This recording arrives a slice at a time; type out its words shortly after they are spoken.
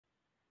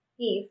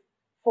If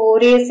 4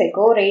 years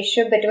ago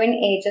ratio between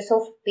ages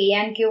of P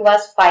and Q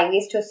was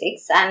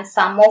 5:6 and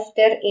sum of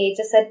their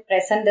ages at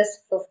present is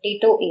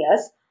 52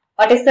 years,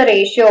 what is the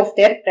ratio of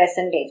their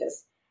present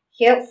ages?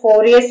 Here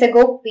 4 years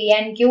ago P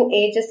and Q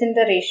ages in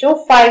the ratio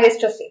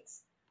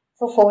 5:6.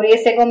 So 4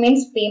 years ago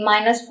means P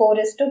minus 4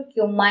 is to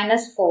Q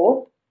minus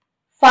 4,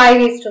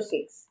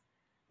 5:6.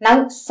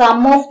 Now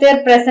sum of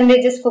their present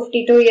age is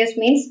 52 years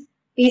means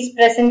P's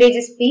present age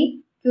is P,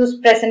 Q's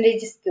present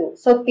age is Q.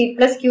 So P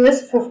plus Q is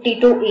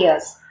 52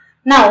 years.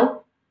 Now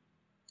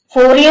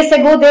 4 years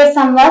ago their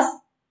sum was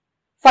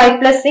 5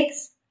 plus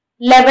 6,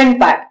 11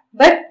 part.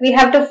 But we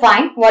have to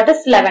find what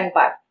is 11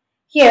 part.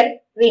 Here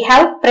we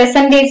have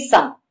present age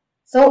sum.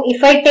 So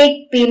if I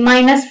take P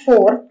minus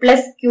 4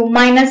 plus Q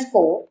minus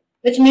 4,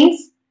 which means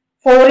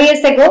 4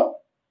 years ago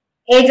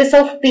ages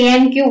of P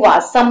and Q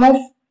was, sum of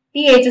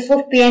P ages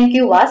of P and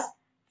Q was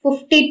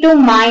 52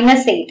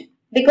 minus 8,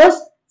 because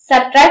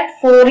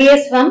subtract 4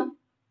 years from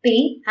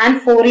P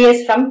and 4 years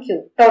from Q.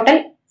 Total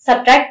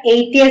subtract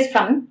 8 years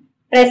from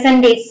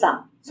present age sum.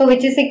 So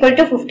which is equal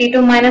to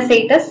 52 minus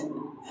 8 is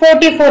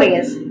 44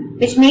 years,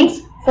 which means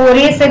 4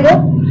 years ago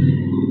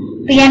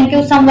P and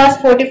Q sum was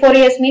 44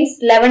 years means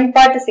 11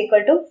 part is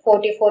equal to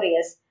 44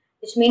 years,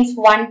 which means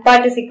 1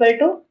 part is equal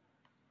to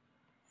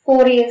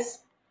 4 years.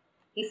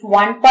 If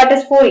 1 part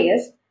is 4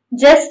 years,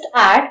 just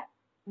add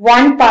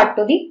 1 part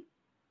to the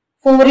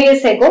 4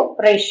 years ago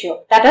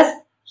ratio. That is,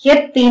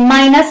 here P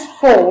minus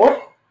 4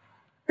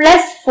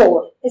 plus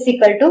 4 is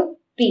equal to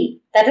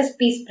P. That is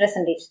P's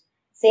present age.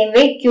 Same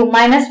way Q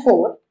minus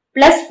 4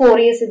 plus 4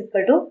 years is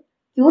equal to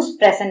Q's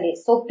present age.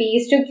 So P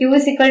is to Q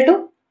is equal to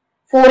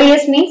 4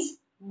 years means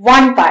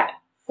 1 part.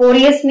 4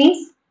 years means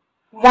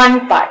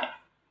 1 part.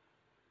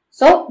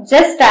 So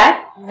just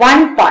add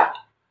 1 part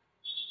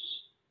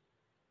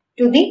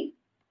to the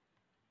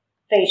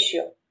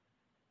ratio.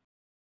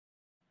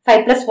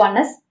 5 plus 1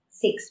 is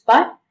 6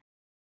 part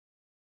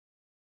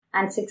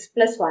and 6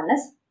 plus 1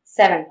 is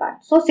 7 part.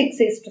 So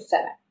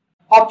 6:7.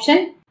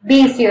 Option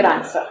B is your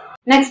answer.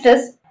 Next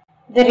is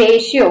the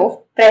ratio of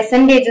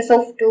present ages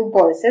of two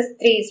boys is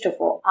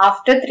 3:4.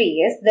 After 3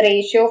 years, the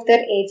ratio of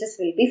their ages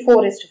will be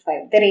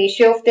 4:5. The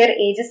ratio of their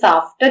ages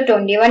after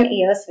 21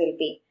 years will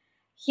be.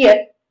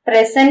 Here,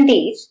 present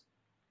age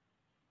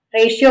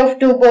ratio of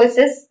two boys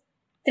is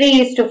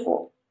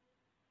 3:4.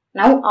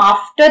 Now,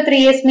 after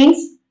 3 years means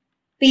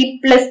P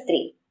plus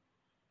 3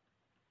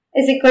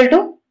 is equal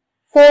to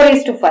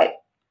 4:5.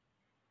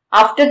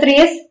 After 3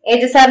 years,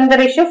 ages are in the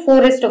ratio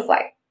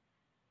 4:5.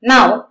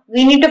 Now,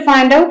 we need to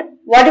find out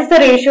what is the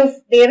ratio of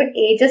their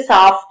ages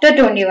after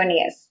 21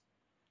 years.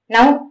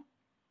 Now,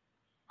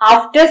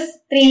 after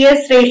 3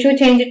 years ratio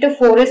change it to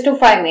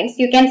 4:5 means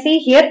you can see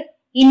here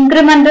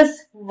increment is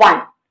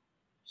 1.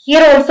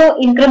 Here also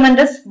increment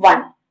is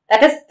 1.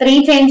 That is 3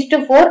 changed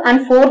to 4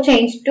 and 4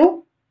 changed to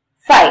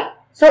 5.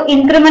 So,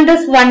 increment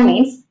is 1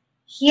 means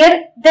here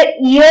the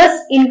years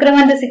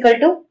increment is equal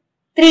to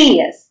 3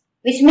 years,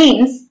 which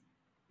means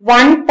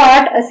 1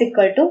 part is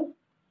equal to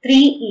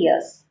 3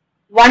 years.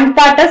 1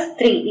 part is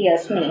 3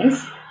 years means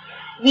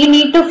we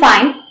need to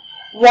find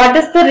what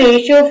is the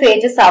ratio of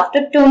ages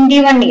after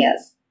 21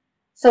 years.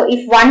 So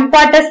if 1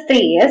 part is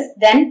 3 years,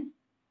 then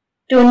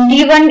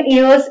 21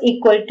 years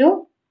equal to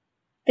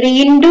 3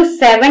 into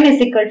 7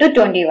 is equal to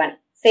 21.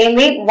 Same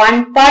way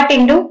 1 part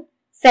into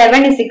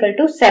 7 is equal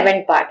to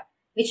 7 part,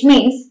 which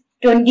means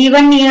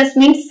 21 years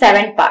means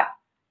 7 part.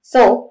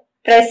 So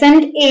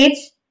present age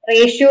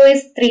ratio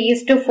is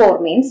 3:4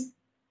 means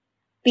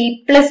P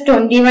plus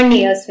 21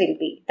 years will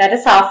be. That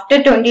is, after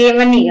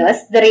 21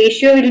 years, the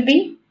ratio will be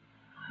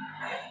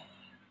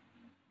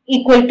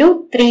equal to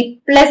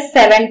 3 plus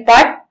 7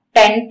 part,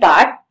 10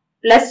 part,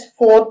 plus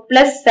 4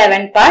 plus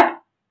 7 part,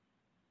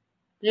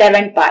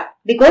 11 part.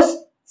 Because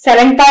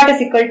 7 part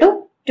is equal to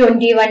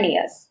 21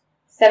 years.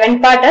 7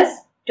 part is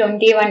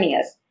 21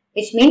 years.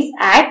 Which means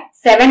add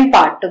 7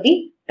 part to the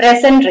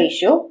present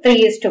ratio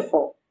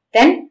 3:4.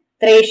 Then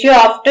the ratio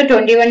after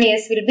 21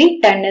 years will be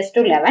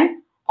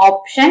 10:11.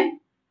 Option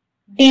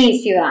D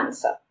is your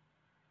answer.